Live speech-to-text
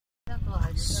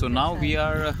So now we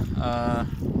are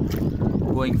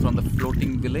going from the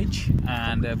floating village,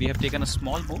 and we have taken a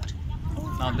small boat.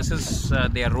 Now this is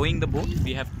they are rowing the boat.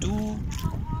 We have two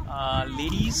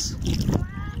ladies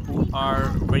who are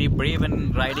very brave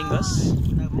in riding us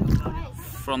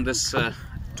from this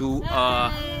to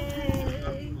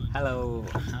hello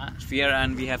sphere,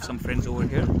 and we have some friends over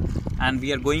here, and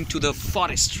we are going to the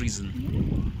forest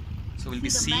region. So we'll be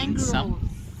seeing some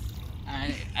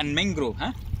and mangrove,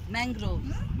 huh?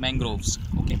 Mangroves.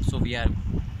 Okay, so we're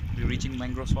reaching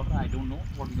mangrove water. I don't know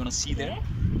what we're gonna see there,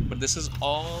 but this is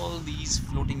all these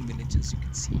floating villages you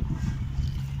can see.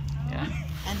 Yeah.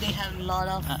 And they have a lot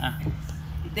of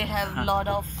lot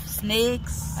of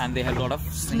snakes. And they have a lot of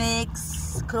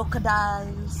snakes,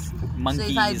 crocodiles. Monkeys.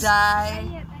 So if I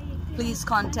die, please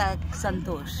contact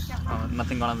Santosh.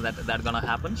 Nothing that gonna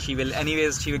happen. She will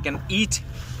anyways. She can eat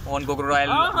on crocodile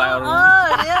by her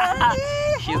own. Yeah.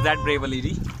 She's that brave a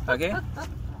lady. Okay.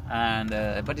 And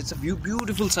but it's a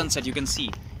beautiful sunset. You can see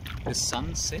this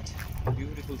sunset,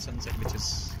 beautiful sunset, which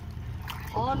is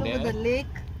all there. over the lake.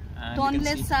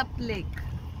 Tonle Sap Lake.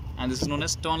 And this is known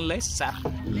as Tonle Sap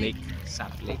Lake.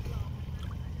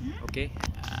 Okay,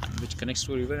 which connects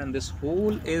to a river. And this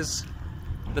whole is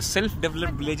the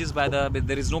self-developed villages by the.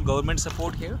 There is no government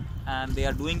support here, and they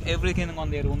are doing everything on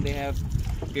their own. They have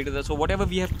created that. So whatever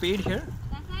we have paid here,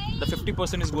 the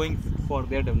 50% is going for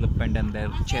their development and their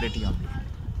charity only.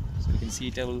 So you can see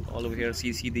it all over here.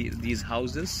 See these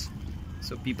houses.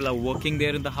 So people are working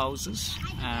there in the houses,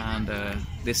 and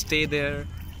they stay there.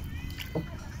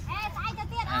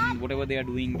 And whatever they are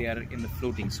doing, they are in the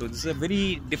floating. So this is a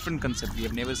very different concept. We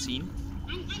have never seen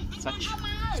such,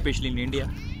 especially in India.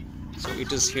 So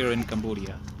it is here in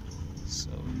Cambodia. So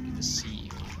you can just see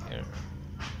here.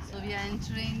 So we are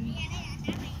entering